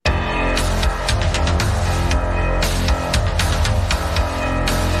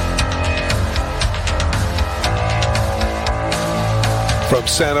From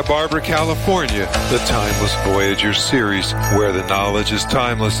Santa Barbara, California, the Timeless Voyager series, where the knowledge is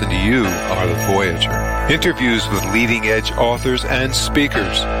timeless and you are the Voyager. Interviews with leading-edge authors and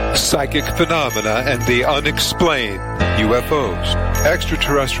speakers, psychic phenomena and the unexplained, UFOs,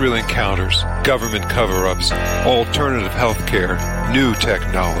 extraterrestrial encounters, government cover-ups, alternative healthcare, new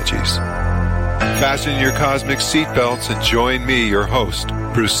technologies. Fasten your cosmic seatbelts and join me, your host,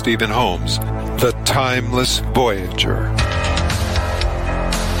 Bruce Stephen Holmes, the Timeless Voyager.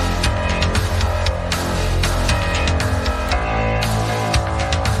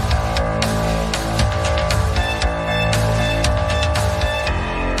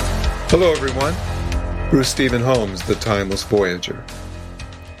 Hello, everyone. Bruce Stephen Holmes, the Timeless Voyager.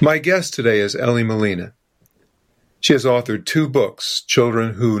 My guest today is Elly Molina. She has authored 2 books,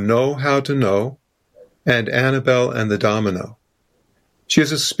 Children Who Know How to Know and Annabelle and the Domino. She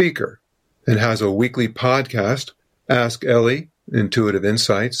is a speaker and has a weekly podcast, Ask Elly, Intuitive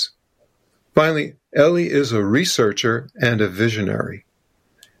Insights. Finally, Elly is a researcher and a visionary.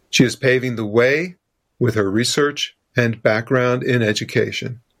 She is paving the way with her research and background in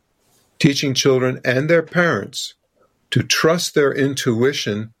education, teaching children and their parents to trust their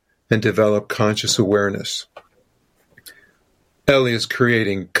intuition and develop conscious awareness. Elly is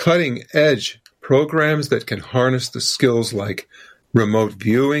creating cutting-edge programs that can harness the skills like remote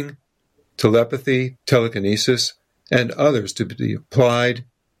viewing, telepathy, telekinesis, and others to be applied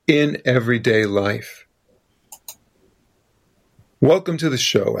in everyday life. Welcome to the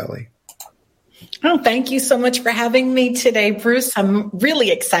show, Elly. Oh, thank you so much for having me today, Bruce. I'm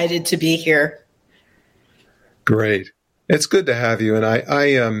really excited to be here. Great. It's good to have you, and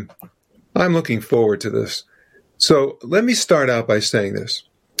I'm looking forward to this. So let me start out by saying this.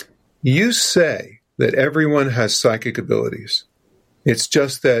 You say that everyone has psychic abilities. It's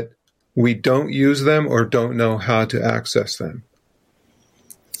just that we don't use them or don't know how to access them.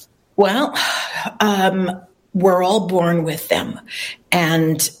 Well, we're all born with them,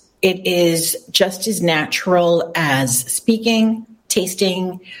 and it is just as natural as speaking,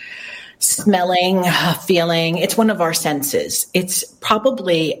 tasting, smelling, feeling. It's one of our senses. It's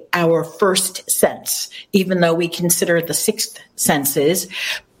probably our first sense, even though we consider the 6th senses,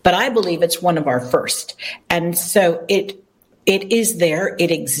 but I believe it's one of our first. And so it is there,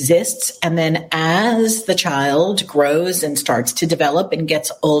 it exists, and then as the child grows and starts to develop and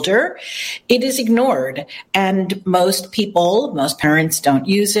gets older, it is ignored. And most parents don't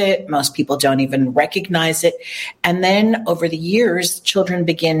use it, most people don't even recognize it. And then over the years, children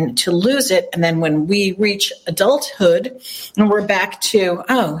begin to lose it. And then when we reach adulthood, and we're back to,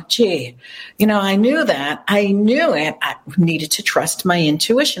 I knew that, I knew it, I needed to trust my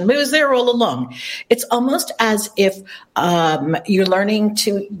intuition, but it was there all along. It's almost as if you're learning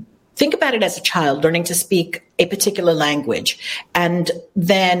to think about it as a child, learning to speak a particular language. And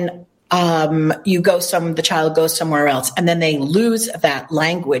then the child goes somewhere else, and then they lose that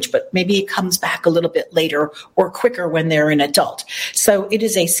language, but maybe it comes back a little bit later or quicker when they're an adult. So it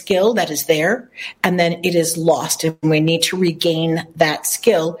is a skill that is there, and then it is lost, and we need to regain that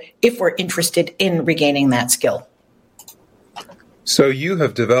skill if we're interested in regaining that skill. So you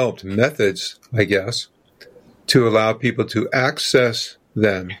have developed methods, I guess, to allow people to access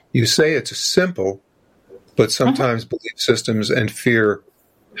them. You say it's simple, but sometimes belief systems and fear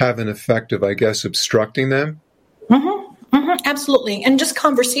have an effect of, I guess, obstructing them. Absolutely. And just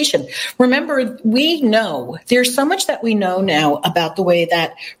conversation. Remember, we know there's so much that we know now about the way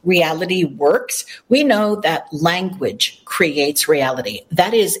that reality works. We know that language creates reality.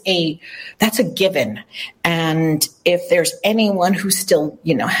 That's a given. And if there's anyone who still,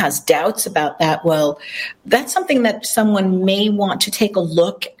 has doubts about that, well, that's something that someone may want to take a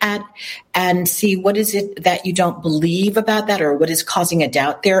look at and see what is it that you don't believe about that, or what is causing a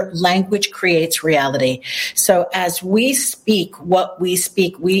doubt there. Language creates reality. So as we speak what we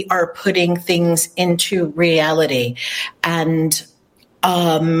speak, we are putting things into reality. And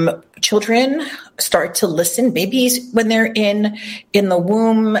children start to listen. Babies, when they're in the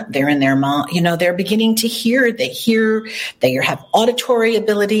womb, they're in their mom, they're beginning to hear. They have auditory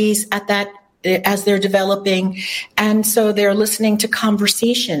abilities as they're developing. And so they're listening to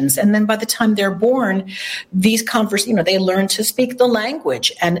conversations. And then by the time they're born, these they learn to speak the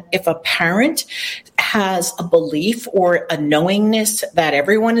language. And if a parent has a belief or a knowingness that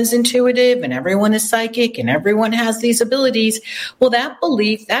everyone is intuitive and everyone is psychic and everyone has these abilities, well, that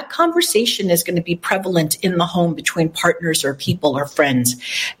belief, that conversation is going to be prevalent in the home between partners or people or friends.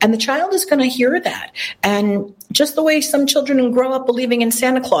 And the child is going to hear that. And just the way some children grow up believing in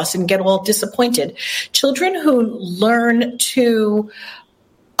Santa Claus and get all disappointed, children who learn to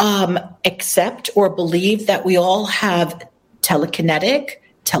accept or believe that we all have telekinetic,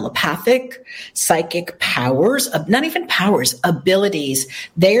 telepathic, psychic powers, not even powers, abilities.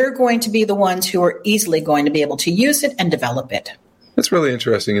 They're going to be the ones who are easily going to be able to use it and develop it. That's really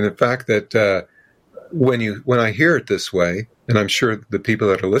interesting. And the fact that when I hear it this way, and I'm sure the people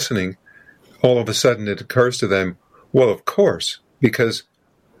that are listening, all of a sudden it occurs to them, well, of course, because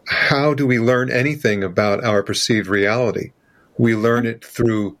how do we learn anything about our perceived reality? We learn it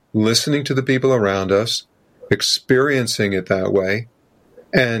through listening to the people around us, experiencing it that way,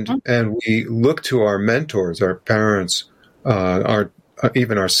 and we look to our mentors, our parents,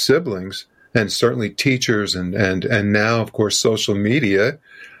 even our siblings, and certainly teachers, and now, of course, social media.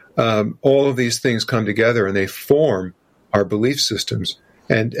 All of these things come together and they form our belief systems.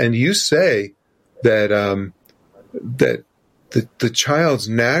 And you say that that the child's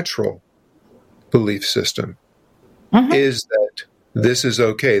natural belief system is that this is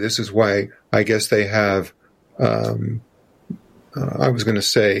okay. This is why I guess they have. I was going to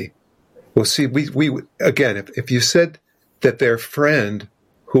say, well, see, we again, if you said that their friend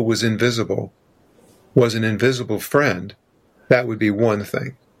who was invisible was an invisible friend, that would be one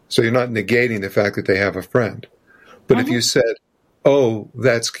thing. So you're not negating the fact that they have a friend. But if you said, oh,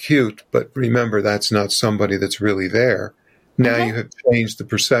 that's cute, but remember, that's not somebody that's really there, now you have changed the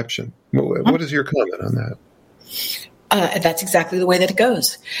perception. What is your comment on that? That's exactly the way that it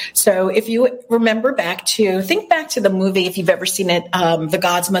goes. So if you think back to the movie, if you've ever seen it, The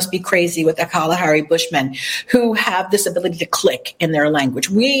Gods Must Be Crazy with the Kalahari Bushmen, who have this ability to click in their language.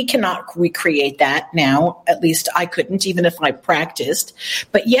 We cannot recreate that now. At least I couldn't, even if I practiced.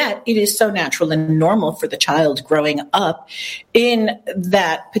 But yet it is so natural and normal for the child growing up in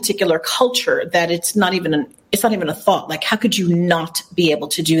that particular culture that it's not even a thought. Like, how could you not be able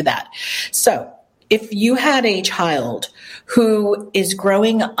to do that? So if you had a child who is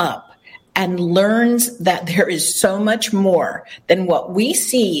growing up and learns that there is so much more than what we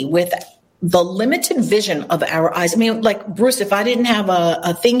see with the limited vision of our eyes. I mean, like, Bruce, if I didn't have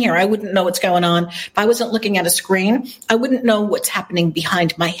a thing here, I wouldn't know what's going on. If I wasn't looking at a screen, I wouldn't know what's happening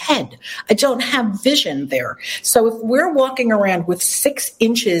behind my head. I don't have vision there. So if we're walking around with 6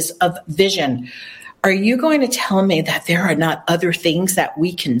 inches of vision, are you going to tell me that there are not other things that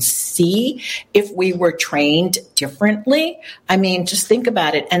we can see if we were trained differently? I mean, just think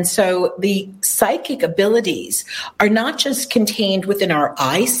about it. And so the psychic abilities are not just contained within our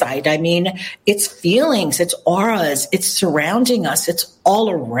eyesight. I mean, it's feelings, it's auras, it's surrounding us, it's all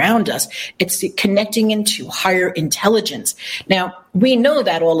around us. It's connecting into higher intelligence. Now, we know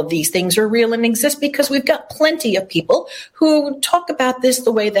that all of these things are real and exist because we've got plenty of people who talk about this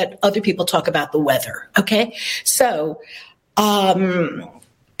the way that other people talk about the weather. Okay. So,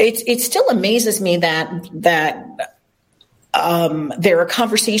 it still amazes me that there are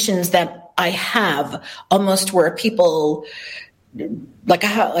conversations that I have almost where people, like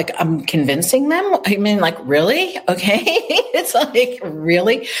I'm convincing them. I mean, like, really? Okay. It's like,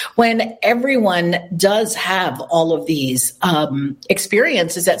 really? When everyone does have all of these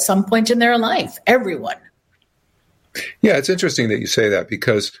experiences at some point in their life, everyone. Yeah, it's interesting that you say that,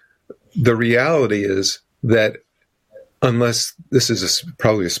 because the reality is that unless this is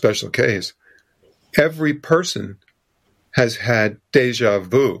probably a special case, every person has had deja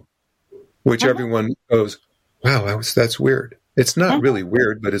vu, which everyone goes, wow, that's weird. It's not really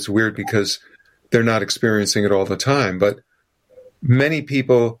weird, but it's weird because they're not experiencing it all the time. But many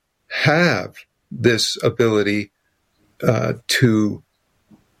people have this ability to,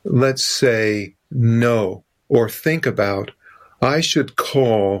 let's say, know or think about, I should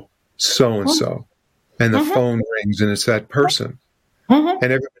call so-and-so, and the phone rings and it's that person. And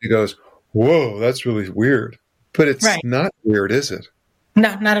everybody goes, whoa, that's really weird. But it's not weird, is it?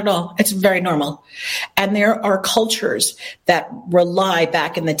 No, not at all. It's very normal. And there are cultures that rely,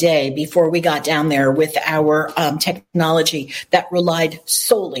 back in the day, before we got down there with our technology, that relied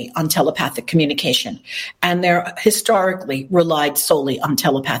solely on telepathic communication. And they're historically relied solely on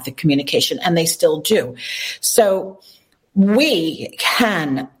telepathic communication, and they still do. So we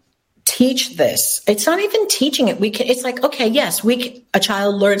can teach this. It's not even teaching it. It's like, okay, yes, a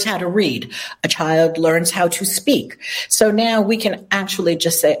child learns how to read. A child learns how to speak. So now we can actually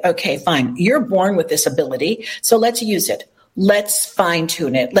just say, okay, fine, you're born with this ability, so let's use it. Let's fine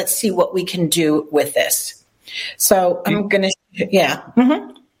tune it. Let's see what we can do with this. So I'm going to,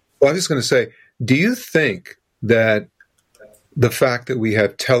 Well, I was going to say, do you think that the fact that we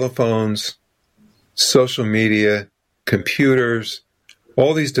have telephones, social media, computers,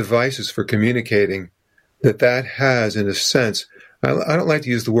 all these devices for communicating, that has, in a sense, I don't like to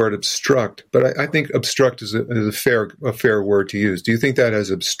use the word obstruct, but I think obstruct is a fair word to use. Do you think that has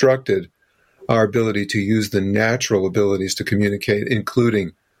obstructed our ability to use the natural abilities to communicate,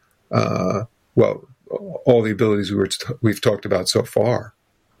 including, all the abilities we've talked about so far.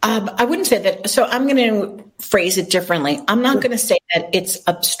 I wouldn't say that. So I'm going to phrase it differently. I'm not going to say that it's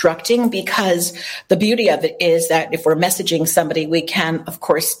obstructing, because the beauty of it is that if we're messaging somebody, we can, of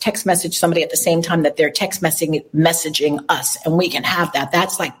course, text message somebody at the same time that they're text messaging us, and we can have that.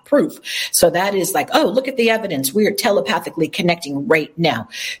 That's like proof. So that is like, oh, look at the evidence. We are telepathically connecting right now.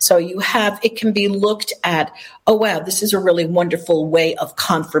 So it can be looked at, oh, wow, this is a really wonderful way of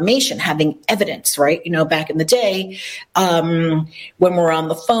confirmation, having evidence, right? Back in the day, when we're on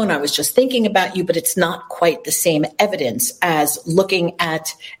the phone, I was just thinking about you, but it's not quite the same evidence as looking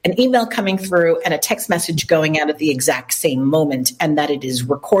at an email coming through and a text message going out at the exact same moment, and that it is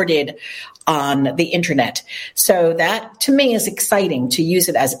recorded on the internet. So that to me is exciting, to use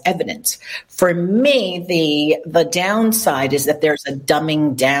it as evidence. For me, the downside is that there's a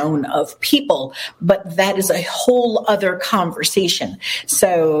dumbing down of people, but that is a whole other conversation.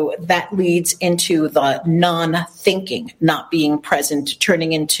 So that leads into the non-thinking, not being present,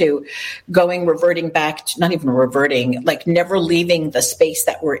 turning into reverting back to, not even reverting, like never leaving the space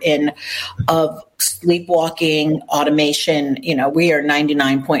that we're in of sleepwalking, automation. We are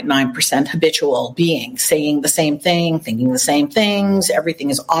 99.9% habitual beings, saying the same thing, thinking the same things.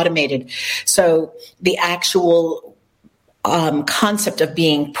 Everything is automated. So the actual concept of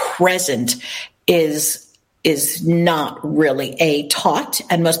being present is not really taught,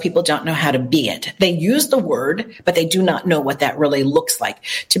 and most people don't know how to be it. They use the word, but they do not know what that really looks like.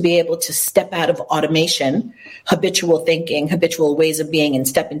 To be able to step out of automation, habitual thinking, habitual ways of being, and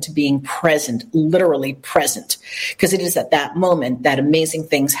step into being present, literally present, because it is at that moment that amazing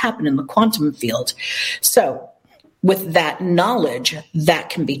things happen in the quantum field. So with that knowledge,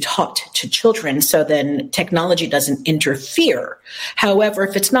 that can be taught to children, so then technology doesn't interfere. However,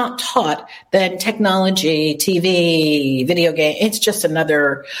 if it's not taught, then technology, TV, video game, it's just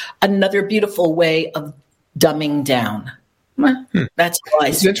another beautiful way of dumbing down. That's why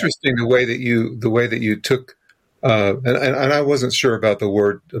it's interesting the way that you took, and I wasn't sure about the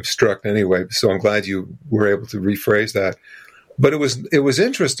word obstruct anyway, so I'm glad you were able to rephrase that. But it was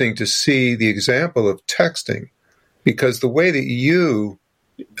interesting to see the example of texting, because the way that you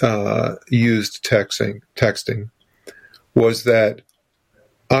used texting was that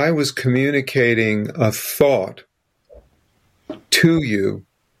I was communicating a thought to you,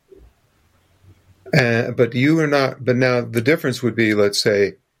 but you are not. But now the difference would be, let's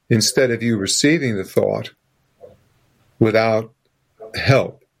say, instead of you receiving the thought without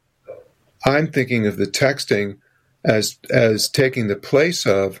help, I'm thinking of the texting as taking the place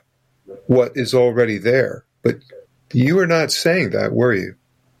of what is already there. But you were not saying that, were you?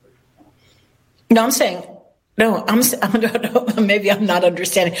 No, I'm saying, maybe I'm not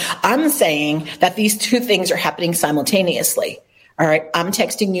understanding. I'm saying that these two things are happening simultaneously. All right. I'm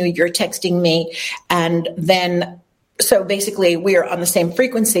texting you, you're texting me. And then, so basically we are on the same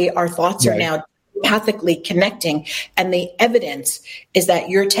frequency. Our thoughts are now telepathically connecting. And the evidence is that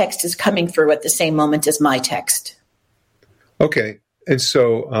your text is coming through at the same moment as my text. Okay. And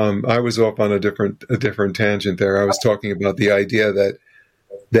so I was off on a different tangent there. I was talking about the idea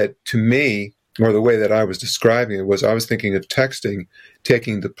that to me, or the way that I was describing it, was I was thinking of texting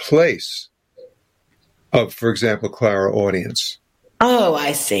taking the place of, for example, Clara audience. Oh,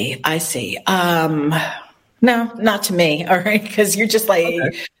 I see. No, not to me. All right. Because you're just like,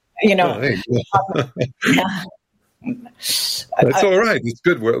 yeah. That's all right. It's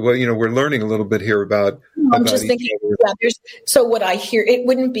good. We're learning a little bit here about. I'm just thinking. Yeah, so what I hear, it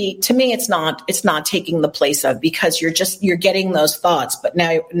wouldn't be, to me. It's not taking the place of, because you're getting those thoughts. But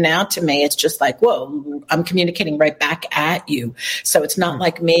now to me, it's just like, whoa, I'm communicating right back at you. So it's not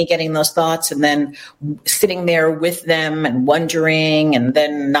like me getting those thoughts and then sitting there with them and wondering and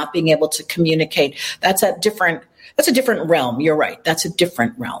then not being able to communicate. That's a different realm. You're right. That's a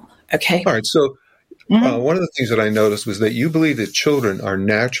different realm. Okay. All right. So. One of the things that I noticed was that you believe that children are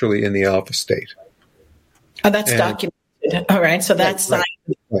naturally in the alpha state. Oh, that's documented. All right. So that's science.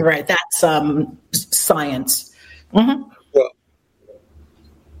 Right. That's science. Mm-hmm. Well,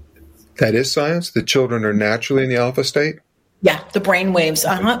 that is science? The children are naturally in the alpha state? Yeah, the brain waves.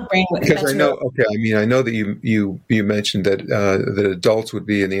 Brain waves. Because I know, I know that you mentioned that that adults would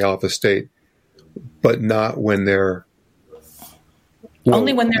be in the alpha state, but not when they're...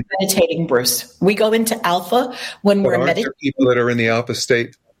 Only when they're meditating, Bruce. We go into alpha when we're meditating. There people that are in the alpha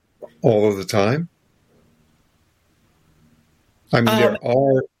state all of the time? I mean, there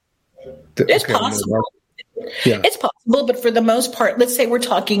are... It's possible. Yeah. It's possible, but for the most part, let's say we're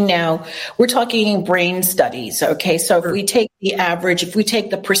talking brain studies. Okay. So if we take the average, if we take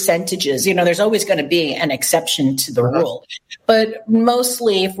the percentages, there's always going to be an exception to the rule. But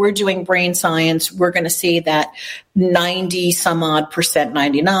mostly if we're doing brain science, we're going to see that 90 some odd percent,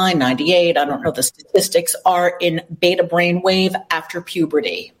 99, 98, I don't know the statistics, are in beta brainwave after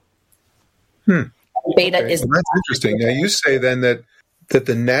puberty. Beta is. Well, that's interesting. Now you say then that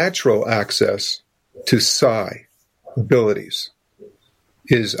the natural access to psi abilities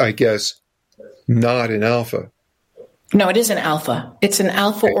is, I guess, not in alpha. No, it is an alpha. It's an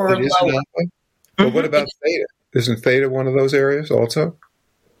alpha or a lower. But what about theta? Isn't theta one of those areas also?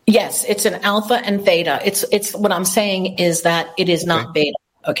 Yes, it's an alpha and theta. It's what I'm saying is that it is not beta.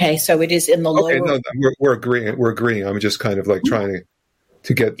 Okay, so it is in the lower. Okay, no, we're agreeing. We're agreeing. I'm just kind of like trying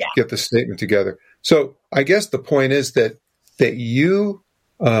to get the statement together. So I guess the point is that you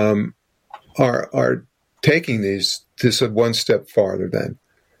are taking this one step farther. Then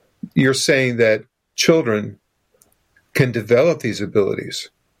you're saying that children can develop these abilities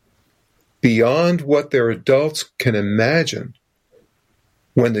beyond what their adults can imagine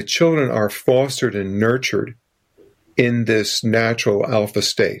when the children are fostered and nurtured in this natural alpha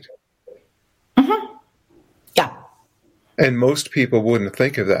state. Mm-hmm. Yeah. And most people wouldn't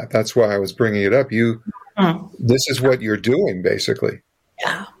think of that. That's why I was bringing it up. This is what you're doing, basically.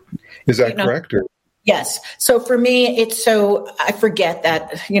 Yeah. Is that correct? Or? Yes. So for me, I forget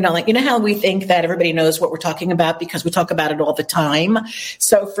that, how we think that everybody knows what we're talking about because we talk about it all the time.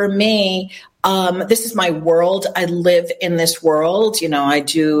 So for me, this is my world. I live in this world. I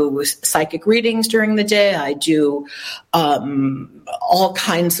do psychic readings during the day. I do all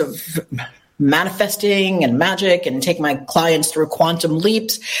kinds of manifesting and magic and take my clients through quantum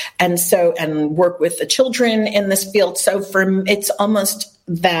leaps and work with the children in this field. So it's almost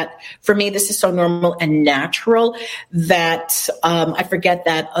that for me, this is so normal and natural that I forget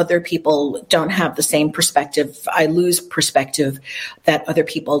that other people don't have the same perspective. I lose perspective that other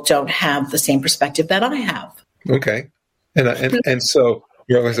people don't have the same perspective that I have. Okay. And so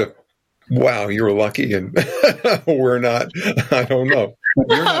you're always wow, you're lucky and we're not, I don't know.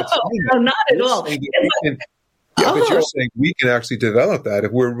 You're not no, not at all. But you're saying we can actually develop that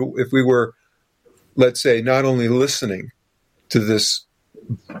if we were, let's say, not only listening to this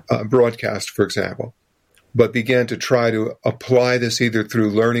broadcast, for example, but began to try to apply this either through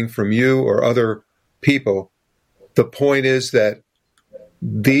learning from you or other people. The point is that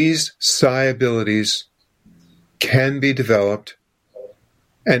these psi abilities can be developed.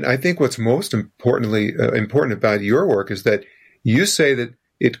 And I think what's most important about your work is that you say that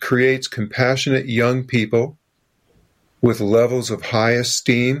it creates compassionate young people with levels of high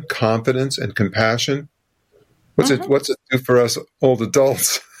esteem, confidence, and compassion. What's it do for us old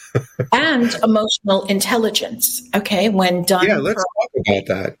adults? And emotional intelligence. Okay, when done. Yeah, let's talk about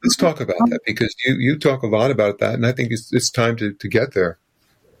that. Let's talk about that because you talk a lot about that, and I think it's time to get there.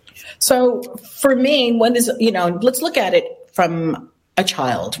 So for me, let's look at it from a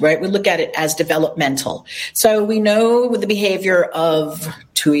child, right? We look at it as developmental. So we know with the behavior of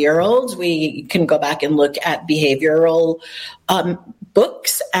 2-year-olds, we can go back and look at behavioral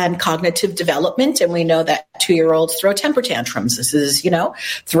books and cognitive development. And we know that 2-year-olds throw temper tantrums. This is,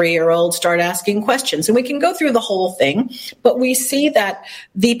 3-year-olds start asking questions. And we can go through the whole thing, but we see that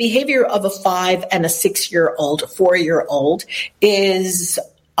the behavior of a 5 and a 6-year-old, 4-year-old is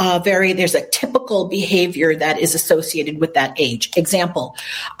there's a typical behavior that is associated with that age. Example,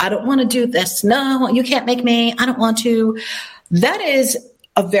 I don't want to do this. No, you can't make me. I don't want to. That's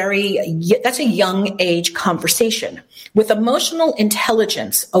a young age conversation. With emotional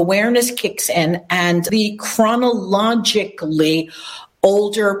intelligence, awareness kicks in, and the chronologically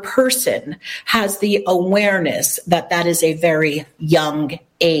older person has the awareness that is a very young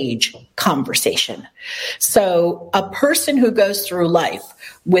age conversation. So a person who goes through life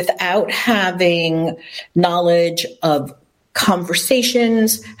without having knowledge of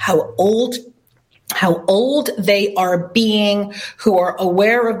conversations, how old they are being, who are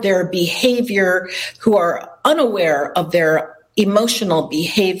aware of their behavior, who are unaware of their emotional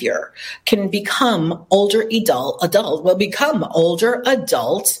behavior, can become older adults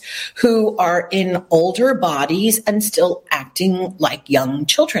who are in older bodies and still acting like young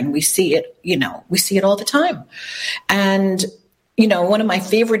children. We see it all the time. And one of my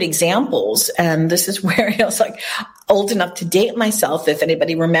favorite examples, and this is where I was like old enough to date myself, if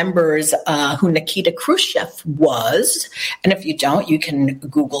anybody remembers who Nikita Khrushchev was. And if you don't, you can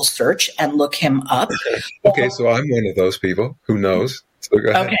Google search and look him up. Okay, so I'm one of those people who knows. So go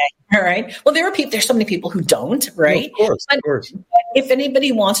ahead. Okay. All right. Well, there's so many people who don't, right? Of course. If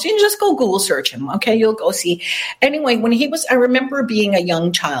anybody wants to, you just go Google search him. Okay. You'll go see. Anyway, I remember being a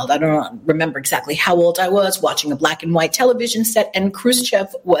young child. I don't remember exactly how old I was, watching a black and white television set, and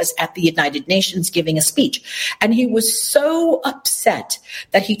Khrushchev was at the United Nations giving a speech. And he was so upset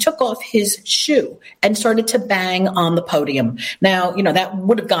that he took off his shoe and started to bang on the podium. Now, that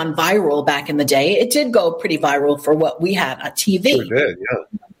would have gone viral back in the day. It did go pretty viral for what we had on TV. Sure did,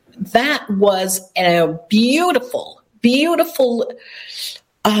 yeah. That was a beautiful, beautiful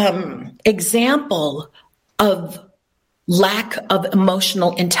example of lack of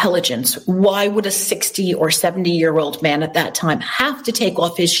emotional intelligence. Why would a 60 or 70-year-old man at that time have to take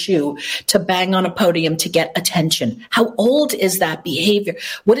off his shoe to bang on a podium to get attention? How old is that behavior?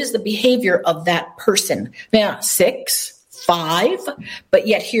 What is the behavior of that person? Yeah, 6, 5, but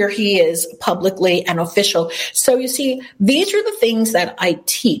yet here he is publicly an official. So you see, these are the things that I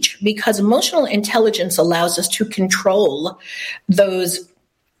teach, because emotional intelligence allows us to control those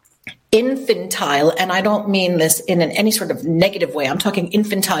infantile, and I don't mean this in any sort of negative way. I'm talking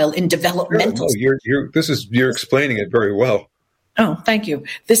infantile in developmental. You're explaining it very well. Oh, thank you.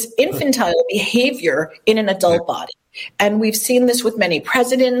 This infantile behavior in an adult body. And we've seen this with many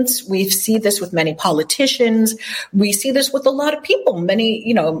presidents. We've seen this with many politicians. We see this with a lot of people,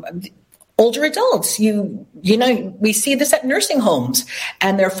 many, older adults. We see this at nursing homes,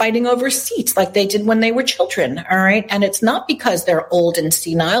 and they're fighting over seats like they did when they were children. All right. And it's not because they're old and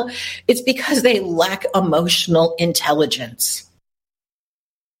senile. It's because they lack emotional intelligence.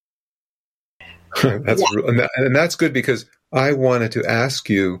 And that's good, because I wanted to ask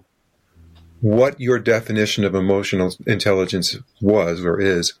you what your definition of emotional intelligence was or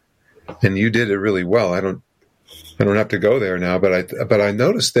is, and you did it really well. I don't have to go there now, but I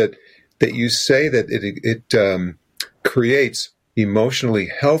noticed that you say that it creates emotionally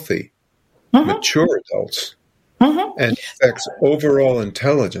healthy, mature adults, and affects overall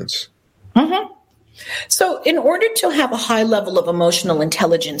intelligence. So in order to have a high level of emotional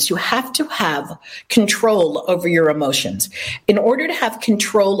intelligence, you have to have control over your emotions. In order to have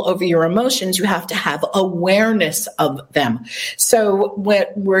control over your emotions, you have to have awareness of them. So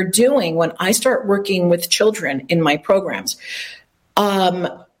what we're doing when I start working with children in my programs,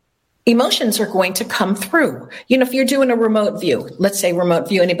 emotions are going to come through. If you're doing a remote view, let's say remote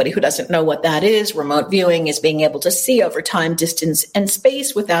view, anybody who doesn't know what that is, remote viewing is being able to see over time, distance, and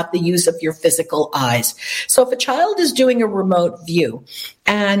space without the use of your physical eyes. So if a child is doing a remote view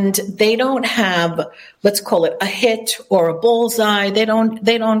and they don't have, let's call it a hit or a bullseye, they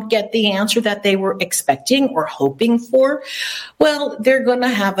don't get the answer that they were expecting or hoping for, well, they're going to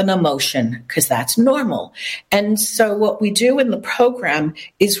have an emotion, because that's normal. And so what we do in the program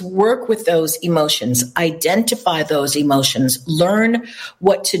is work with those emotions, identify those emotions, learn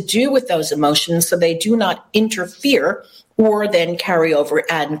what to do with those emotions so they do not interfere or then carry over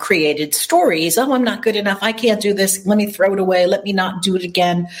and created stories. Oh, I'm not good enough. I can't do this. Let me throw it away. Let me not do it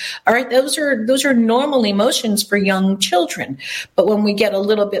again. All right. Those are normal emotions for young children. But when we get a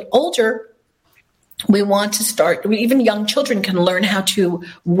little bit older, we want to start, even young children can learn how to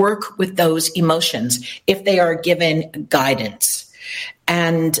work with those emotions if they are given guidance.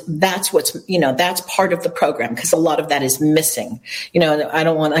 And that's that's part of the program, because a lot of that is missing.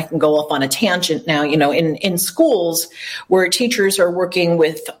 I can go off on a tangent now, in schools where teachers are working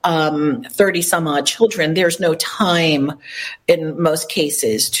with 30 some odd children, there's no time in most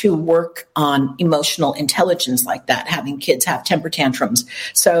cases to work on emotional intelligence like that, having kids have temper tantrums.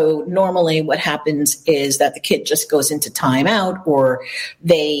 So normally what happens is that the kid just goes into timeout, or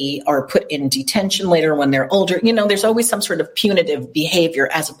they are put in detention later when they're older. There's always some sort of punitive behavior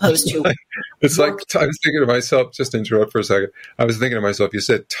as opposed to. It's like, I was thinking to myself, just to interrupt for a second, I was thinking to myself, you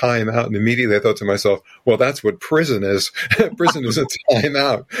said time out, and immediately I thought to myself, well, that's what prison is. Prison is a time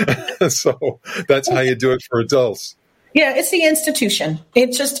out. So that's how you do it for adults. Yeah, it's the institution.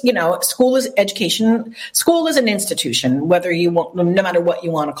 It's just, school is education. School is an institution, no matter what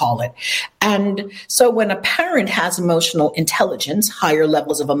you want to call it. And so when a parent has emotional intelligence, higher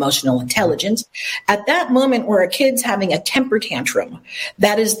levels of emotional intelligence, at that moment where a kid's having a temper tantrum,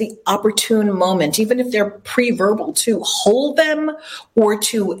 that is the opportune moment, even if they're pre-verbal, to hold them or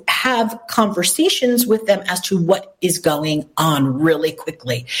to have conversations with them as to what is going on really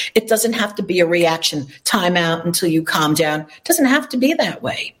quickly. It doesn't have to be a reaction, time out until you calm down. It doesn't have to be that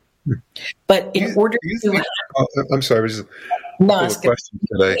way. But in order to... I'm sorry, question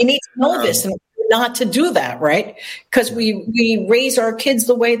today. We need to know this and not to do that, right? Because we raise our kids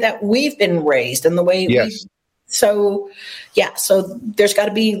the way that we've been raised and the way so there's got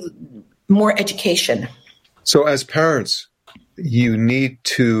to be more education. So as parents, you need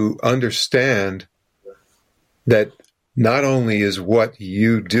to understand that not only is what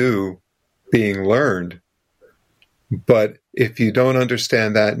you do being learned, but if you don't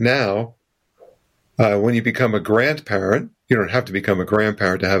understand that now, when you become a grandparent, you don't have to become a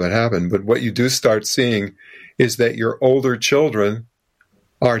grandparent to have it happen, but what you do start seeing is that your older children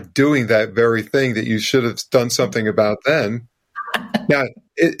are doing that very thing that you should have done something about then. Now,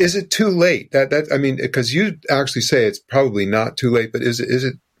 is it too late? I mean, because you actually say it's probably not too late, but is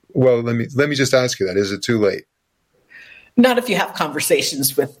it? Well, let me just ask you that: is it too late? Not if you have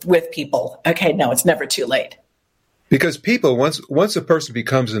conversations with people. Okay, no, it's never too late. Because people, once a person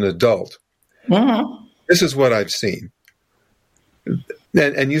becomes an adult, this is what I've seen.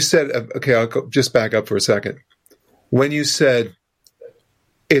 And you said, okay, I'll just back up for a second. When you said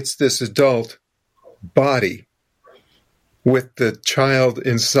it's this adult body with the child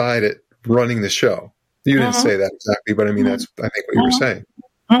inside it running the show, you didn't say that exactly, but I mean, that's, I think, what you were saying.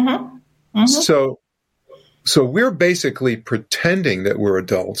 So we're basically pretending that we're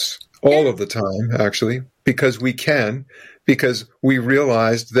adults all of the time, actually, because we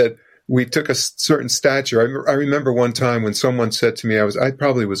realized that we took a certain stature. I remember one time when someone said to me, I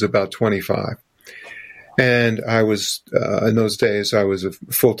probably was about 25. And I was, in those days, I was a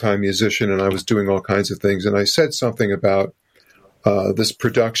full-time musician and I was doing all kinds of things. And I said something about this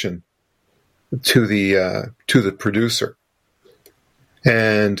production to the producer.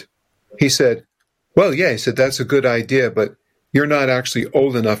 And he said, well, yeah, he said, that's a good idea, but you're not actually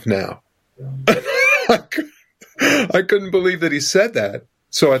old enough now. I couldn't believe that he said that.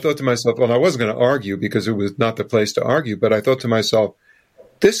 So I thought to myself, well, I wasn't going to argue because it was not the place to argue, but I thought to myself,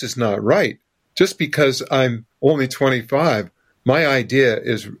 this is not right. Just because I'm only 25, my idea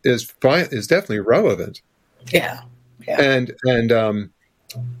is definitely relevant. Yeah. And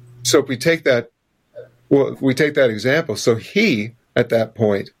so if we take that example. So he, at that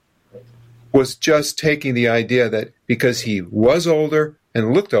point, was just taking the idea that because he was older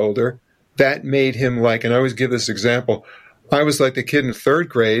and looked older, that made him like, and I always give this example, I was like the kid in third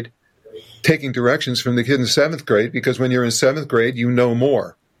grade taking directions from the kid in seventh grade, because when you're in seventh grade, you know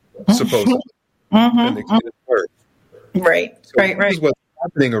more, supposedly, than the kid in third. Right, so right. This is what's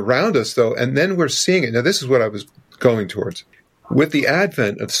happening around us, though, and then we're seeing it. Now, this is what I was going towards. With the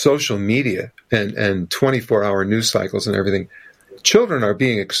advent of social media and 24-hour news cycles and everything, children are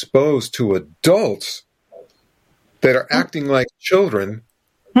being exposed to adults that are acting like children,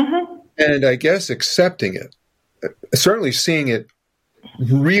 and I guess accepting it. Certainly seeing it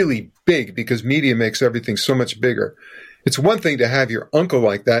really big, because media makes everything so much bigger. It's one thing to have your uncle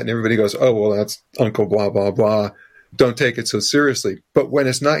like that and everybody goes, oh, well, that's Uncle blah, blah, blah. Don't take it so seriously. But when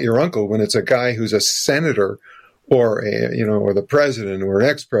it's not your uncle, when it's a guy who's a senator or or the president or an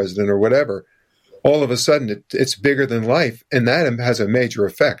ex-president or whatever, all of a sudden it's bigger than life. And that has a major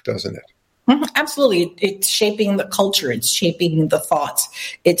effect, doesn't it? Absolutely. It's shaping the culture. It's shaping the thoughts.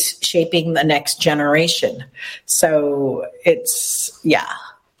 It's shaping the next generation. So it's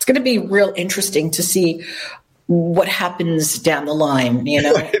going to be real interesting to see what happens down the line,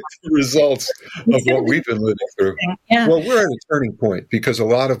 Right, the results of what we've been living through. Yeah. Well, we're at a turning point, because a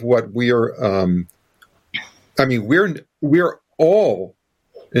lot of what we are, we're all,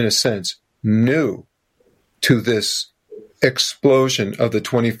 in a sense, new to this explosion of the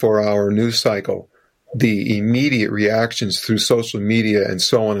 24-hour news cycle, the immediate reactions through social media and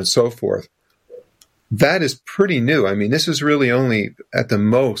so on and so forth. That is pretty new. I mean, this is really only at the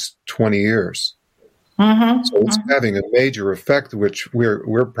most 20 years. So it's having a major effect, which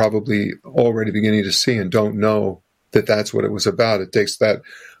we're probably already beginning to see and don't know that that's what it was about. It takes that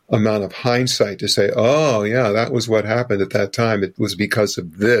amount of hindsight to say, oh, yeah, that was what happened at that time. It was because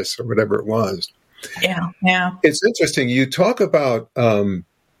of this or whatever it was. Yeah. It's interesting. You talk about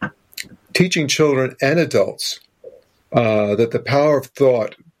teaching children and adults that the power of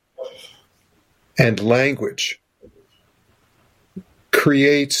thought and language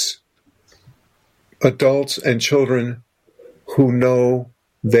creates adults and children who know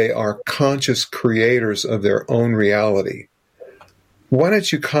they are conscious creators of their own reality. Why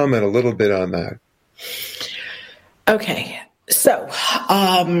don't you comment a little bit on that? Okay. So,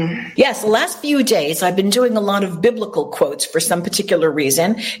 yes, the last few days I've been doing a lot of biblical quotes for some particular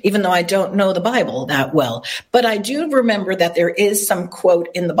reason, even though I don't know the Bible that well. But I do remember that there is some quote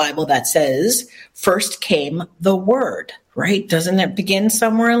in the Bible that says, first came the Word, right? Doesn't it begin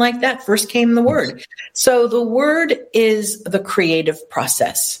somewhere like that? First came the Word. So the Word is the creative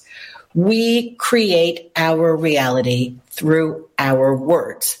process. We create our reality through our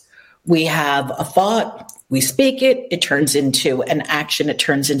words. We have a thought, We speak it, it turns into an action, it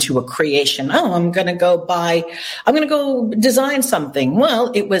turns into a creation. Oh, I'm going to go design something.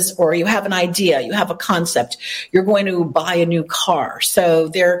 Well, or you have an idea, you have a concept, you're going to buy a new car. So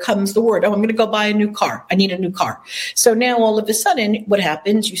there comes the word, oh, I'm going to go buy a new car. I need a new car. So now all of a sudden, what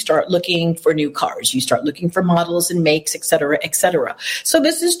happens? You start looking for new cars. You start looking for models and makes, et cetera, et cetera. So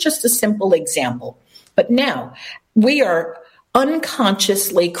this is just a simple example. But now we are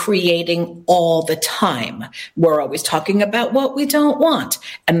unconsciously creating all the time. We're always talking about what we don't want,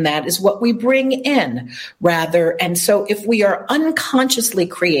 and that is what we bring in and so if we are unconsciously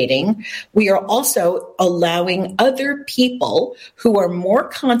creating, we are also allowing other people who are more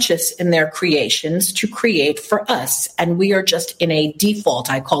conscious in their creations to create for us, and we are just in a default,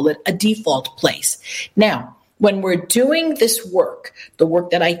 I call it a default place. Now, when we're doing this work, the work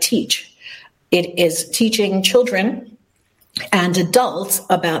that I teach, it is teaching children and adults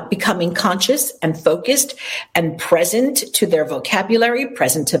about becoming conscious and focused and present to their vocabulary,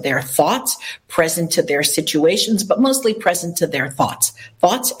 present to their thoughts, present to their situations, but mostly present to their thoughts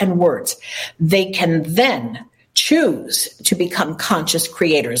and words. They can then choose to become conscious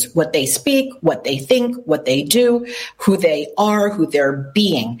creators, what they speak, what they think, what they do, who they are, who they're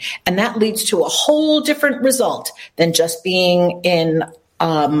being. And that leads to a whole different result than just being in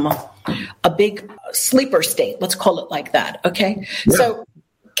a big sleeper state. Let's call it like that. Okay. Yeah. So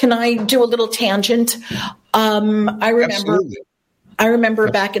can I do a little tangent? I remember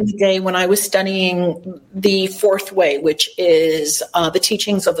back in the day when I was studying the fourth way, which is the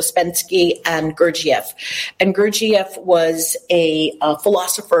teachings of Ouspensky and Gurdjieff. And Gurdjieff was a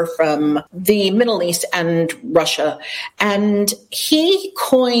philosopher from the Middle East and Russia. And he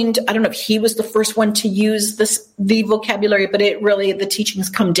coined, I don't know if he was the first one to use the vocabulary, but the teachings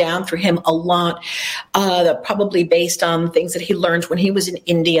come down through him a lot, probably based on things that he learned when he was in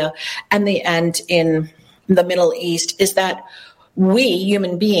India and in the Middle East, is that we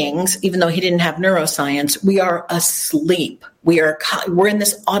human beings, even though he didn't have neuroscience, we are asleep. We're in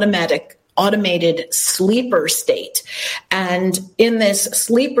this automated sleeper state. And in this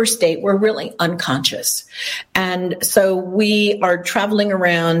sleeper state, we're really unconscious. And so we are traveling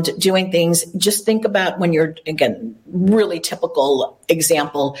around doing things. Just think about when you're, again, really typical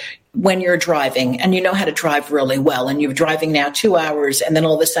example, when you're driving and you know how to drive really well and you're driving now 2 hours and then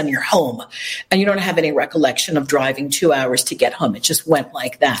all of a sudden you're home and you don't have any recollection of driving 2 hours to get home. It just went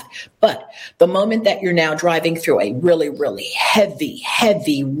like that. But the moment that you're now driving through a really, really heavy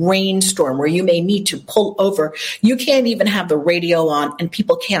rainstorm where you may need to pull over, you can't even have the radio on and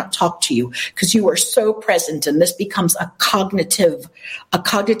people can't talk to you because you are so present, and this becomes a cognitive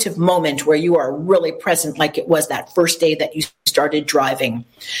moment where you are really present like it was that first day that you started driving.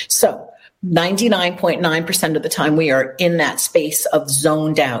 So 99.9% of the time we are in that space of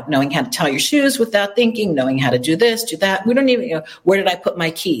zoned out, knowing how to tie your shoes without thinking, knowing how to do this, do that. We don't even know, where did I put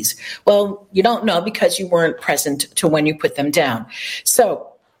my keys? Well, you don't know because you weren't present to when you put them down. So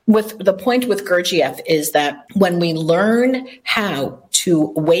with the point with Gurdjieff is that when we learn how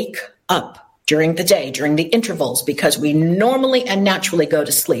to wake up during the day, during the intervals, because we normally and naturally go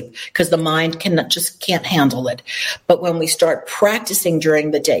to sleep because the mind can't handle it. But when we start practicing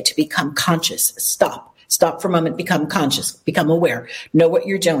during the day to become conscious, stop for a moment, become conscious, become aware, know what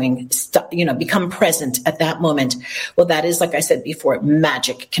you're doing, stop, become present at that moment. Well, that is, like I said before,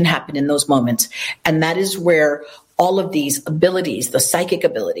 magic can happen in those moments. And that is where all of these abilities, the psychic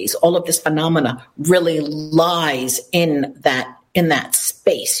abilities, all of this phenomena really lies in that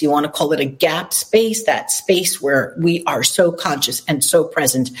space. You want to call it a gap space, that space where we are so conscious and so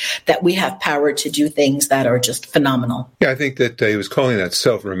present that we have power to do things that are just phenomenal. Yeah, I think that he was calling that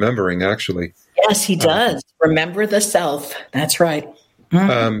self-remembering, actually. Yes, he does. Remember the self. That's right.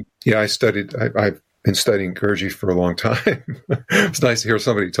 Mm-hmm. I've been studying Gurdjieff for a long time. It's nice to hear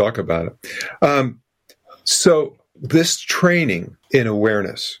somebody talk about it. So this training in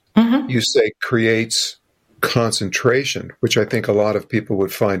awareness, you say, creates concentration, which I think a lot of people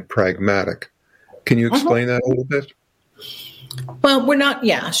would find pragmatic. Can you explain that a little bit? Well, we're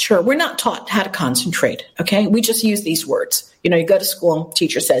not taught how to concentrate, okay? We just use these words. You go to school,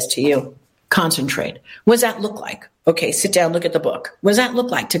 teacher says to you, concentrate. What does that look like? Okay, sit down, look at the book. What does that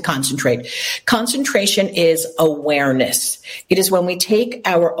look like to concentrate? Concentration is awareness. It is when we take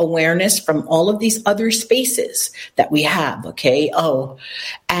our awareness from all of these other spaces that we have, okay?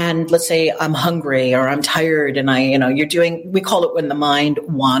 And let's say I'm hungry or I'm tired and we call it when the mind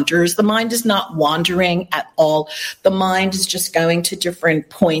wanders. The mind is not wandering at all. The mind is just going to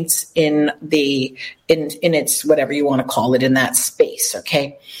different points in its, whatever you want to call it, in that space,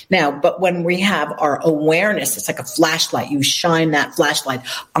 okay? Now, but when we have our awareness, it's like a flashlight. You shine that flashlight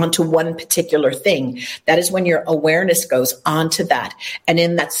onto one particular thing. That is when your awareness goes onto that. And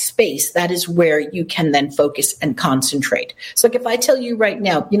in that space, that is where you can then focus and concentrate. So like if I tell you right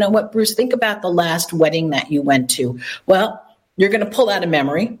now, you know what, Bruce, think about the last wedding that you went to. Well, you're going to pull out a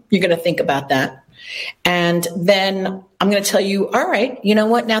memory. You're going to think about that. And then I'm going to tell you, all right, you know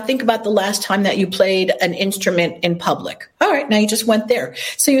what? Now think about the last time that you played an instrument in public. All right, now you just went there.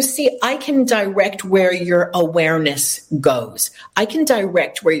 So you see, I can direct where your awareness goes. I can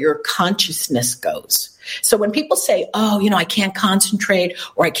direct where your consciousness goes. So when people say, oh, you know, I can't concentrate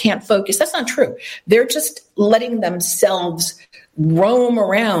or I can't focus, that's not true. They're just letting themselves roam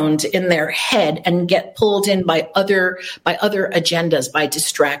around in their head and get pulled in by other agendas, by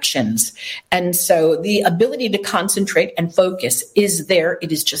distractions. And so the ability to concentrate and focus is there.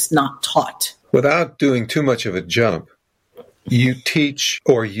 It is just not taught. Without doing too much of a jump, you teach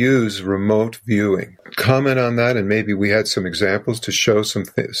or use remote viewing. Comment on that, and maybe we had some examples to show some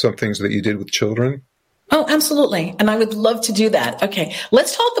things that you did with children. Oh, absolutely. And I would love to do that. Okay.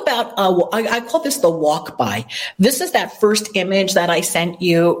 Let's talk about, I call this the walk by. This is that first image that I sent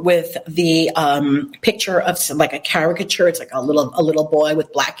you with the picture of like a caricature. It's like a little boy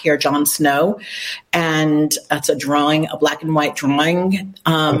with black hair, Jon Snow. And it's a drawing, a black and white drawing.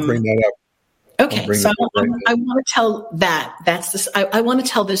 I'll bring that up. Okay, so I want to tell that. That's this. I want to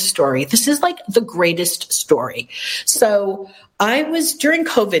tell this story. This is like the greatest story. So during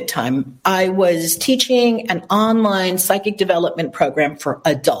COVID time, I was teaching an online psychic development program for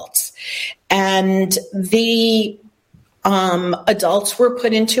adults. And the adults were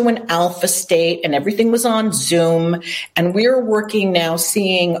put into an alpha state and everything was on Zoom. And we're working now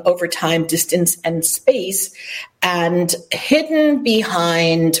seeing over time, distance and space, and hidden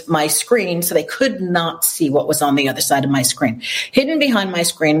behind my screen, so they could not see what was on the other side of my screen. Hidden behind my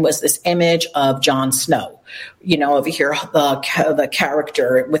screen was this image of Jon Snow. You know, over here, the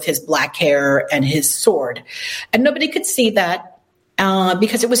character with his black hair and his sword. And nobody could see that.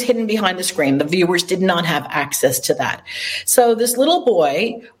 Because it was hidden behind the screen. The viewers did not have access to that. So this little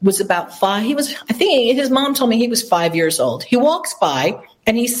boy was about 5. I think his mom told me he was 5 years old. He walks by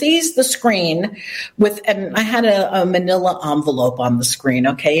and he sees the screen and I had a manila envelope on the screen.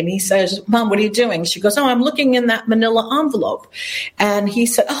 Okay. And he says, Mom, what are you doing? She goes, oh, I'm looking in that manila envelope. And he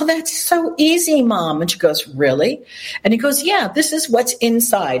said, oh, that's so easy, Mom. And she goes, really? And he goes, yeah, this is what's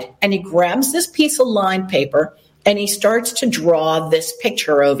inside. And he grabs this piece of lined paper and he starts to draw this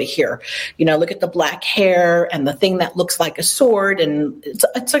picture over here. You know, look at the black hair and the thing that looks like a sword, and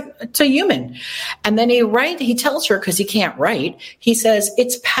it's a human. And then he tells her, because he can't write, he says,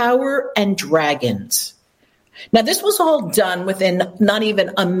 it's power and dragons. Now, this was all done within not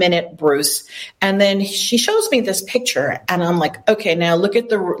even a minute, Bruce. And then she shows me this picture, and I'm like, okay, now look at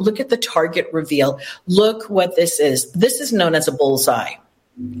the target reveal. Look what this is. This is known as a bullseye.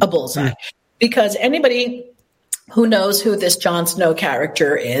 A bullseye. Because anybody who knows who this Jon Snow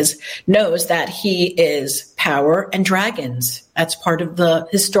character is, knows that he is power and dragons. That's part of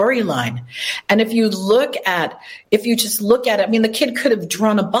his storyline. And if you just look at it, I mean, the kid could have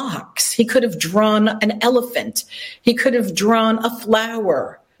drawn a box. He could have drawn an elephant. He could have drawn a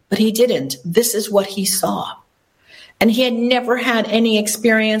flower, but he didn't. This is what he saw. And he had never had any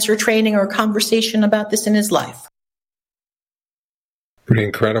experience or training or conversation about this in his life. Pretty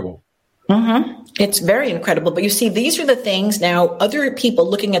incredible. Mm-hmm. It's very incredible. But you see, these are the things now other people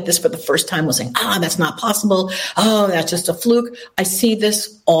looking at this for the first time will say, that's not possible. Oh, that's just a fluke. I see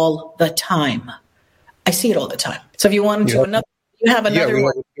this all the time. I see it all the time. So if you want to do another, you have another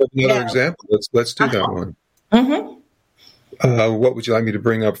one. Another example. Let's do that one. Mm-hmm. What would you like me to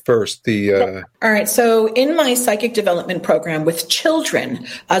bring up first? All right. So in my psychic development program with children,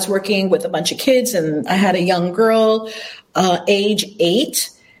 I was working with a bunch of kids, and I had a young girl, age 8.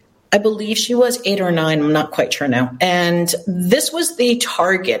 I believe she was 8 or 9. I'm not quite sure now. And this was the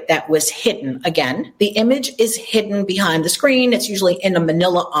target that was hidden. Again, the image is hidden behind the screen. It's usually in a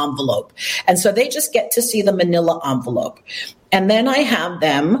manila envelope. And so they just get to see the manila envelope. And then I have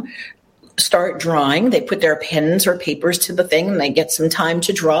them start drawing. They put their pens or papers to the thing, and they get some time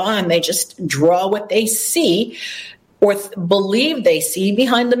to draw, and they just draw what they see or believe they see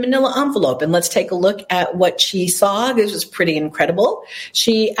behind the manila envelope. And let's take a look at what she saw. This was pretty incredible.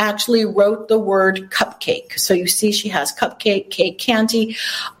 She actually wrote the word cupcake. So you see she has cupcake, cake, candy,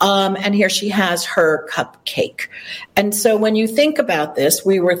 and here she has her cupcake. And so when you think about this,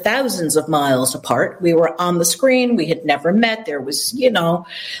 we were thousands of miles apart. We were on the screen. We had never met. There was,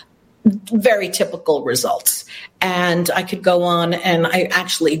 very typical results. And I could go on, and I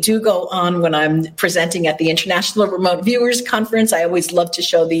actually do go on when I'm presenting at the International Remote Viewers Conference. I always love to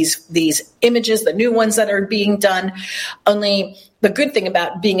show these images, the new ones that are being done. Only the good thing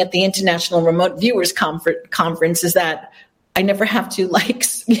about being at the International Remote Viewers Conference is that I never have to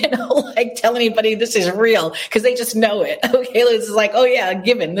tell anybody this is real, because they just know it. Okay, it's like, oh yeah, a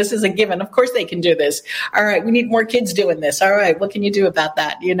given. This is a given. Of course they can do this. All right, we need more kids doing this. All right, what can you do about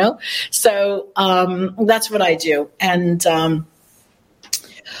that? So that's what I do. And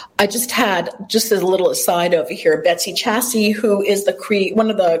I just had, just as a little aside over here, Betsy Chassey, who is one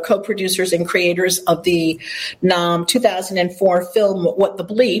of the co-producers and creators of the 2004 film What the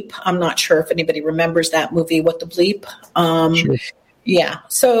Bleep. I'm not sure if anybody remembers that movie, What the Bleep. Sure. Yeah.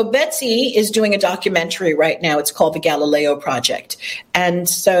 So Betsy is doing a documentary right now. It's called The Galileo Project. And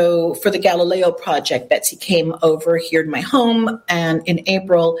so for the Galileo Project, Betsy came over here to my home and in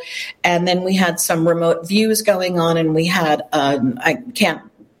April, and then we had some remote views going on, and we had, I can't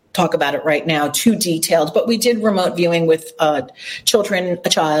talk about it right now too detailed, but we did remote viewing with a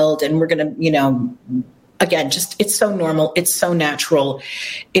child, and we're going to, again, just, it's so normal. It's so natural.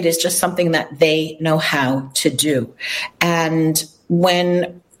 It is just something that they know how to do. And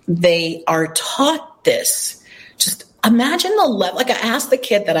when they are taught this, just imagine the level. Like I asked the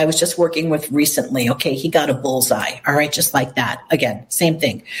kid that I was just working with recently, okay, he got a bullseye. All right. Just like that. Again, same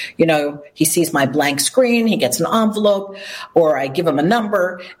thing. He sees my blank screen, he gets an envelope, or I give him a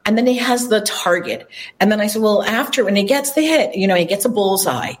number, and then he has the target. And then I said, well, after, when he gets the hit, he gets a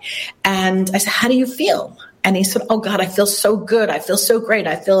bullseye. And I said, how do you feel? And he said, oh God, I feel so good. I feel so great.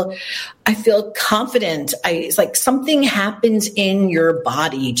 I feel confident. It's like something happens in your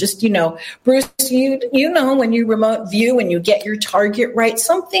body. Just, Bruce, when you remote view and you get your target right,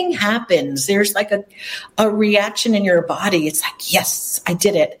 something happens. There's like a reaction in your body. It's like, yes, I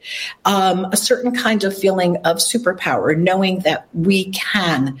did it. A certain kind of feeling of superpower, knowing that we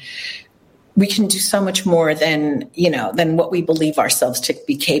can do so much more than what we believe ourselves to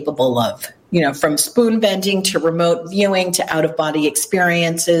be capable of. From spoon bending to remote viewing to out-of-body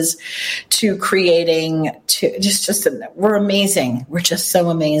experiences to creating, to just we're amazing. We're just so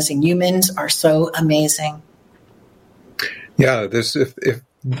amazing. Humans are so amazing. Yeah, this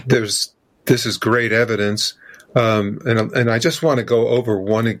is great evidence, and I just want to go over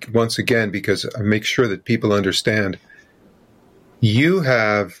once again, because I make sure that people understand. You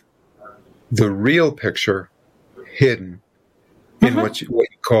have the real picture hidden in what you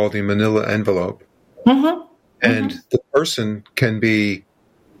call the manila envelope. And the person can be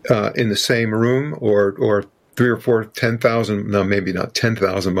in the same room or 3 or 4, 10,000, no, maybe not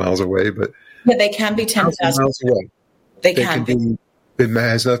 10,000 miles away, but yeah, they can be 10,000 miles away. They can be. It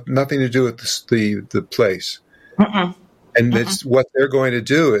has nothing to do with the place. And it's what they're going to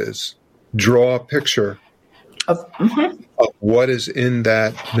do is draw a picture of what is in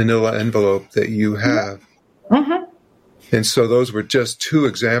that manila envelope that you have. And so those were just 2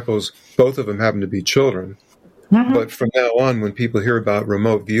 examples. Both of them happen to be children. But from now on, when people hear about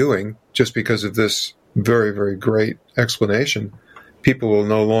remote viewing, just because of this very, very great explanation, people will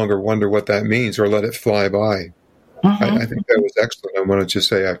no longer wonder what that means or let it fly by. I think that was excellent. I wanted to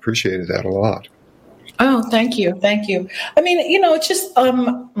say I appreciated that a lot. Oh, thank you. Thank you. I mean, it's just,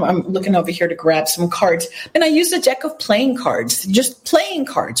 I'm looking over here to grab some cards, and I use a deck of playing cards, just playing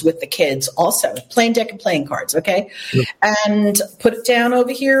cards with the kids also, plain deck of playing cards. Okay. Yeah. And put it down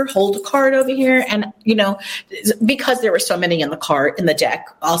over here, hold a card over here. And, because there were so many in the deck,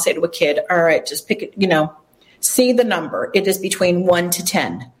 I'll say to a kid, all right, just pick it, see the number. It is between 1 to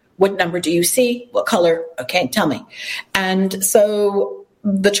 10. What number do you see? What color? Okay. Tell me. And so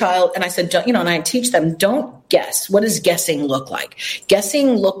the child, and I said, and I teach them, don't guess. What does guessing look like?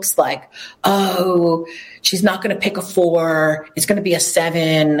 Guessing looks like, oh, she's not going to pick a 4. It's going to be a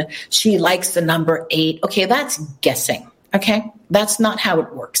 7. She likes the number 8. Okay, that's guessing. Okay, that's not how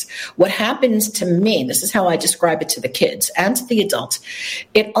it works. What happens to me, this is how I describe it to the kids and to the adults.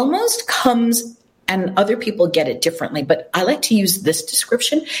 It almost comes, and other people get it differently, but I like to use this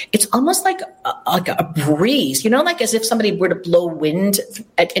description. It's almost like a breeze, like as if somebody were to blow wind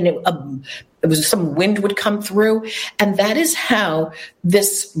and it was some wind would come through. And that is how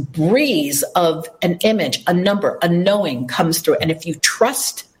this breeze of an image, a number, a knowing comes through. And if you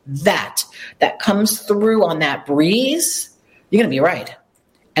trust that comes through on that breeze, you're going to be right.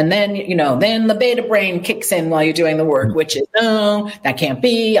 And then, then the beta brain kicks in while you're doing the work, which is, no, that can't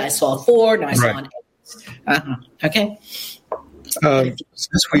be. I saw a 4. No, I saw an 8. Okay.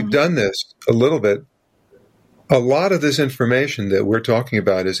 Since we've done this a little bit, a lot of this information that we're talking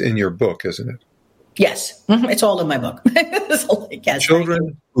about is in your book, isn't it? Yes. It's all in my book.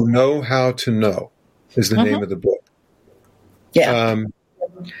 Children Who Know How to Know is the name of the book. Yeah.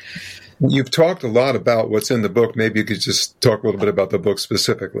 You've talked a lot about what's in the book. Maybe you could just talk a little bit about the book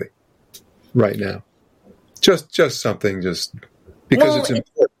specifically right now. Just something, just because it's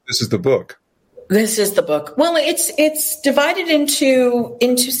important. This is the book. This is the book. Well, it's divided into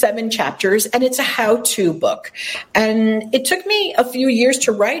 7 chapters, and it's a how-to book. And it took me a few years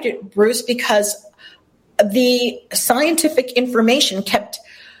to write it, Bruce, because the scientific information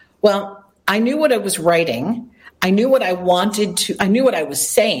I knew what I was writing. I knew what I knew what I was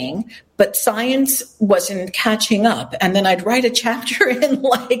saying, but science wasn't catching up. And then I'd write a chapter and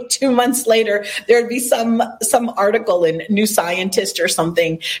like 2 months later, there'd be some article in New Scientist or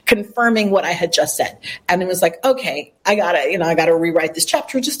something confirming what I had just said. And it was like, okay, I gotta rewrite this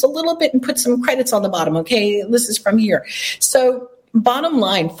chapter just a little bit and put some credits on the bottom. Okay, this is from here. So bottom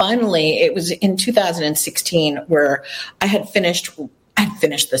line, finally, it was in 2016 where I had finished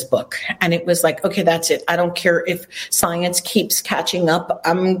this book, and it was like, okay, that's it. I don't care if science keeps catching up.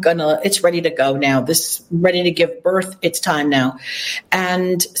 It's ready to go now. This ready to give birth. It's time now.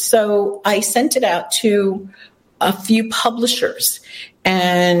 And so I sent it out to a few publishers.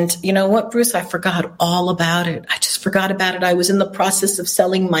 And you know what, Bruce? I forgot all about it. I just forgot about it. I was in the process of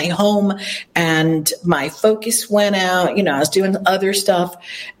selling my home and my focus went out. I was doing other stuff.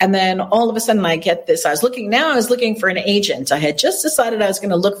 And then all of a sudden I get this. I was looking for an agent. I had just decided I was going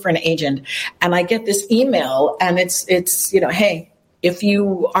to look for an agent. And I get this email and it's hey, if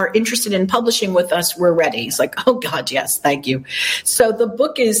you are interested in publishing with us, we're ready. It's like, oh God, yes, thank you. So the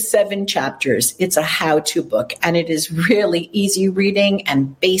book is 7 chapters. It's a how-to book, and it is really easy reading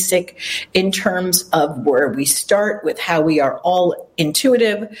and basic in terms of where we start with how we are all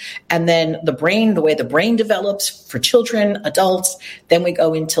intuitive, and then the way the brain develops for children, adults. Then we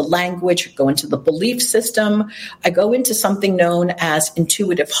go into language, go into the belief system. I go into something known as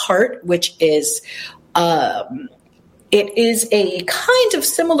intuitive heart, which is it is a kind of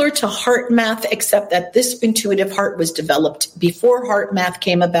similar to heart math, except that this intuitive heart was developed before heart math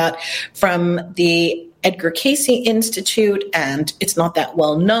came about from the Edgar Cayce Institute, and it's not that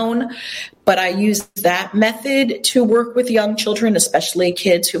well known. But I use that method to work with young children, especially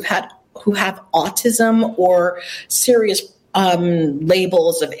kids who have autism or serious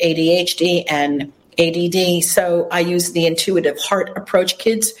labels of ADHD and ADD. So I use the intuitive heart approach.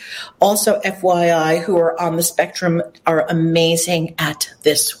 Kids also, FYI, who are on the spectrum are amazing at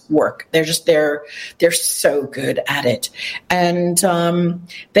this work. They're so good at it. And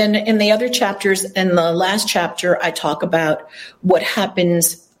then in the other chapters, in the last chapter, I talk about what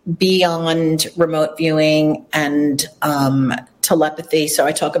happens beyond remote viewing and telepathy. So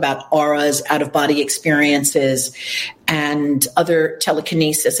I talk about auras, out-of-body experiences, and other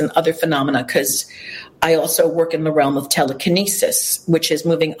telekinesis and other phenomena, because I also work in the realm of telekinesis, which is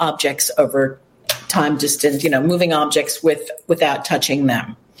moving objects over time distance, moving objects without touching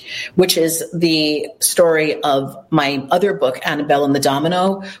them, which is the story of my other book, Annabelle and the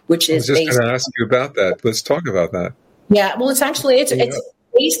Domino, which is I was just going to ask you about that. Let's talk about that. Yeah, well, it's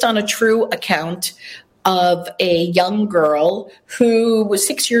based on a true account of a young girl who was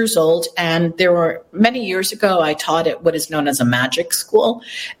 6 years old. And there were many years ago, I taught at what is known as a magic school.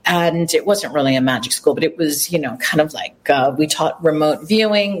 And it wasn't really a magic school, but it was, kind of like we taught remote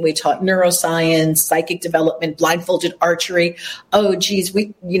viewing, we taught neuroscience, psychic development, blindfolded archery. Oh, geez,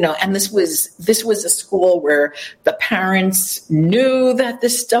 and this was a school where the parents knew that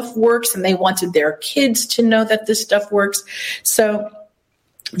this stuff works and they wanted their kids to know that this stuff works. So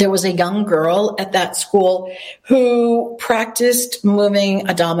there was a young girl at that school who practiced moving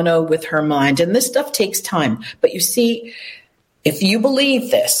a domino with her mind. And this stuff takes time. But you see, if you believe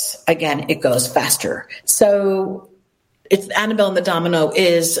this, again, it goes faster. So it's Annabelle and the Domino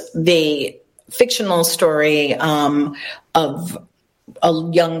is the fictional story of a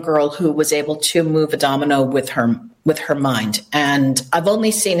young girl who was able to move a domino with her mind. And I've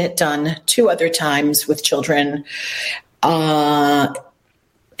only seen it done 2 other times with children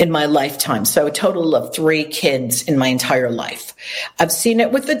in my lifetime. So a total of 3 kids in my entire life. I've seen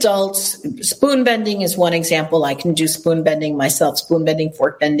it with adults. Spoon bending is one example. I can do spoon bending myself, spoon bending,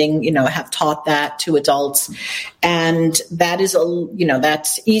 fork bending, I have taught that to adults. And that is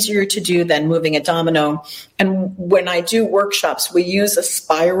that's easier to do than moving a domino. And when I do workshops, we use a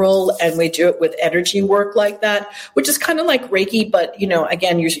spiral and we do it with energy work like that, which is kind of like Reiki, but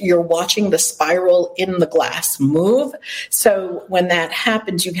again, you're watching the spiral in the glass move. So when that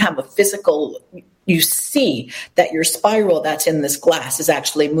happens, to have a physical, you see that your spiral that's in this glass is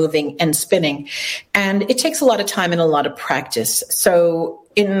actually moving and spinning. And it takes a lot of time and a lot of practice. So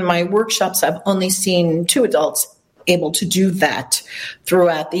in my workshops, I've only seen 2 adults able to do that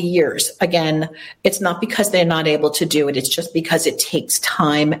throughout the years. Again, it's not because they're not able to do it. It's just because it takes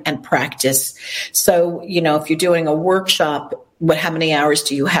time and practice. So, if you're doing a workshop, how many hours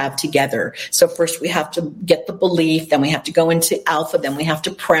do you have together? So first we have to get the belief, then we have to go into alpha, then we have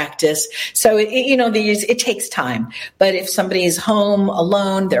to practice. So, it takes time. But if somebody is home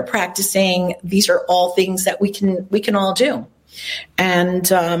alone, they're practicing, these are all things that we can all do.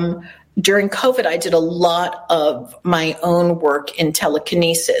 And, during COVID, I did a lot of my own work in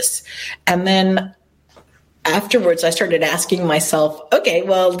telekinesis. And then afterwards, I started asking myself, okay,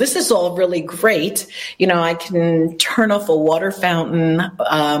 well, this is all really great. I can turn off a water fountain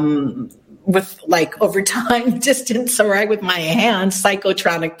with over time distance, right, with my hands,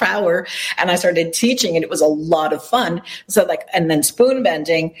 psychotronic power. And I started teaching and it was a lot of fun. So and then spoon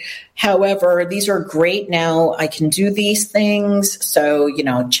bending. However, these are great now. I can do these things. So,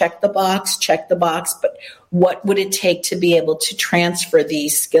 check the box. But what would it take to be able to transfer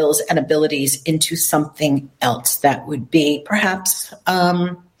these skills and abilities into something else that would be perhaps,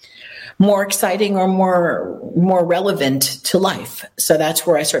 more exciting or more relevant to life? So that's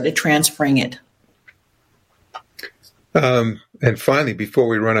where I started transferring it. And finally, before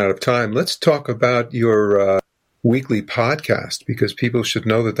we run out of time, let's talk about your weekly podcast, because people should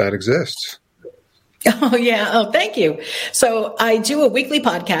know that exists. Oh, yeah. Oh, thank you. So I do a weekly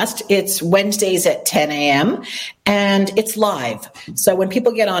podcast. It's Wednesdays at 10 a.m. and it's live. So when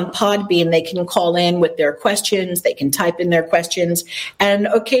people get on Podbean, they can call in with their questions. They can type in their questions. And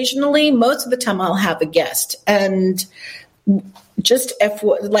occasionally, most of the time, I'll have a guest. And just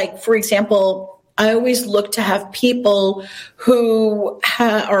for example, I always look to have people who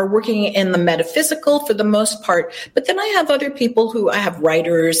are working in the metaphysical for the most part, but then I have other people I have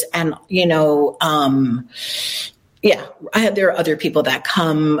writers and, there are other people that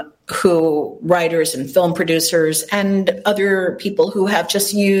come writers and film producers and other people who have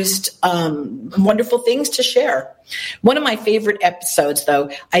just used wonderful things to share. One of my favorite episodes, though,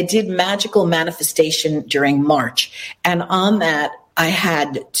 I did magical manifestation during March. And on that,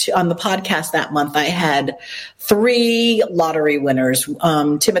 on the podcast that month, I had 3 lottery winners.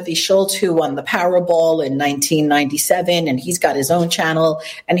 Timothy Schultz, who won the Powerball in 1997, and he's got his own channel,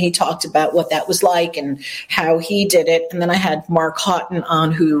 and he talked about what that was like and how he did it. And then I had Mark Houghton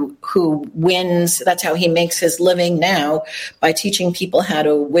on, who wins. That's how he makes his living now, by teaching people how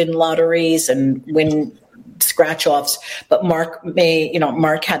to win lotteries and win scratch-offs. But Mark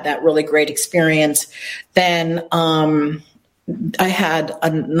had that really great experience. Then, I had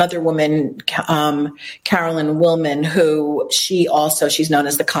another woman, Carolyn Willman, who she's known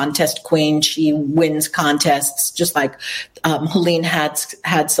as the contest queen. She wins contests just like Helene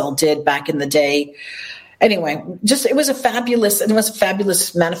Hadsell did back in the day. Anyway, it was a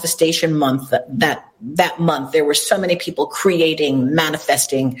fabulous manifestation month. That month, there were so many people creating,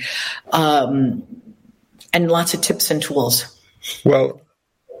 manifesting, and lots of tips and tools. Well,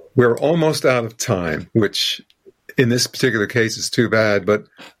 we're almost out of time, which in this particular case is too bad, but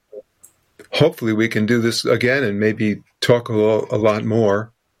hopefully we can do this again and maybe talk a lot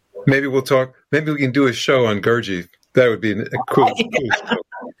more. Maybe we can do a show on Gurdjieff. That would be a cool show.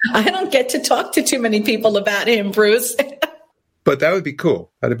 I don't get to talk to too many people about him, Bruce. But that would be cool.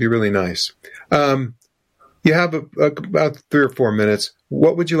 That'd be really nice. You have about 3 or 4 minutes.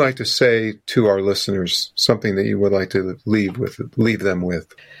 What would you like to say to our listeners? Something that you would like to leave them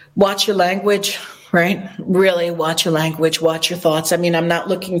with? Watch your language, right? Really watch your language, watch your thoughts. I mean, I'm not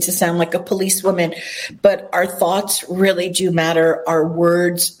looking to sound like a policewoman, but our thoughts really do matter. Our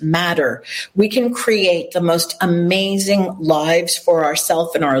words matter. We can create the most amazing lives for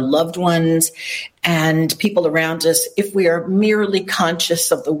ourselves and our loved ones and people around us if we are merely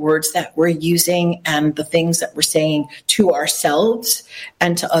conscious of the words that we're using and the things that we're saying to ourselves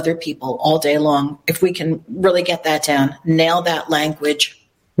and to other people all day long. If we can really get that down, nail that language.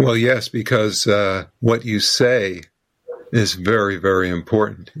 Well, yes, because what you say is very, very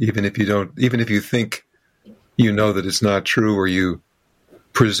important. Even if you think you know that it's not true, or you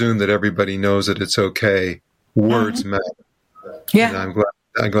presume that everybody knows that it's okay, words matter. Yeah, and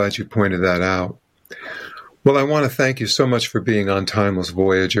I'm glad you pointed that out. Well, I want to thank you so much for being on Timeless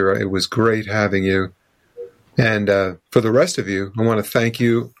Voyager. It was great having you. And for the rest of you, I want to thank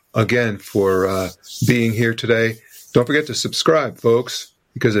you again for being here today. Don't forget to subscribe, folks,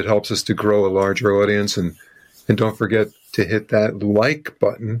 because it helps us to grow a larger audience. And don't forget to hit that like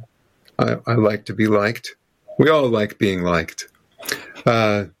button. I like to be liked. We all like being liked.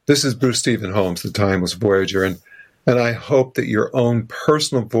 This is Bruce Stephen Holmes, the Timeless Voyager, and I hope that your own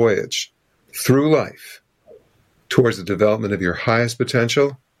personal voyage through life towards the development of your highest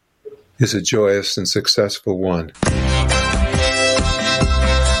potential is a joyous and successful one.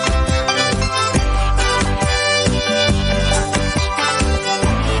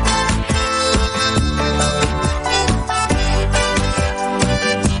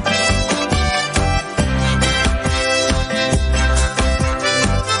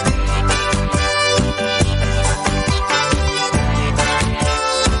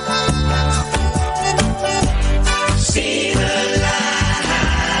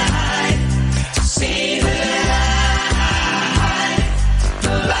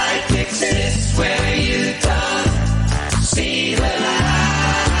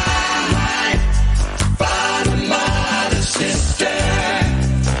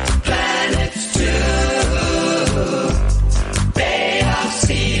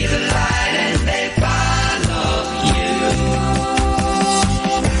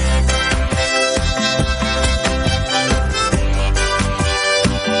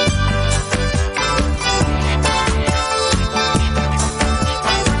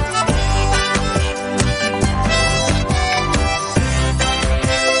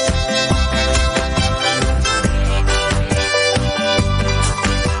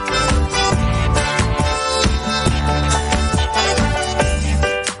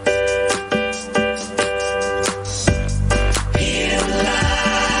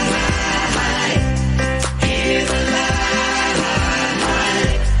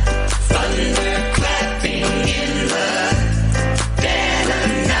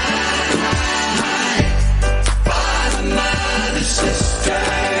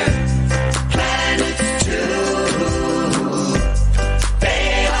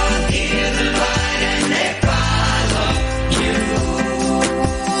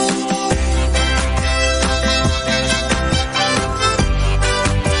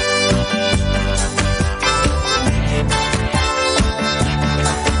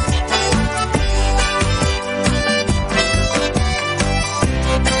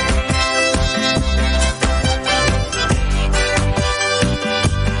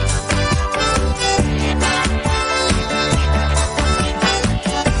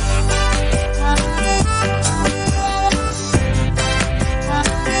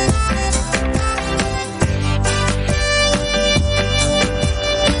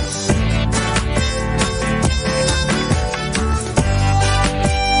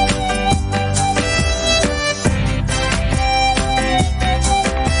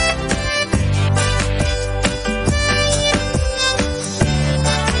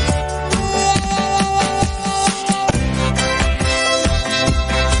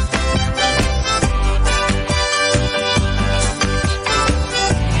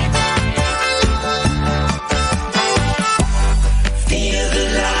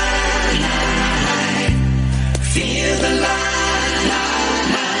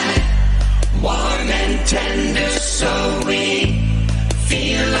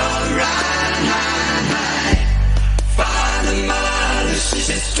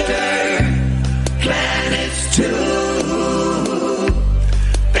 Sister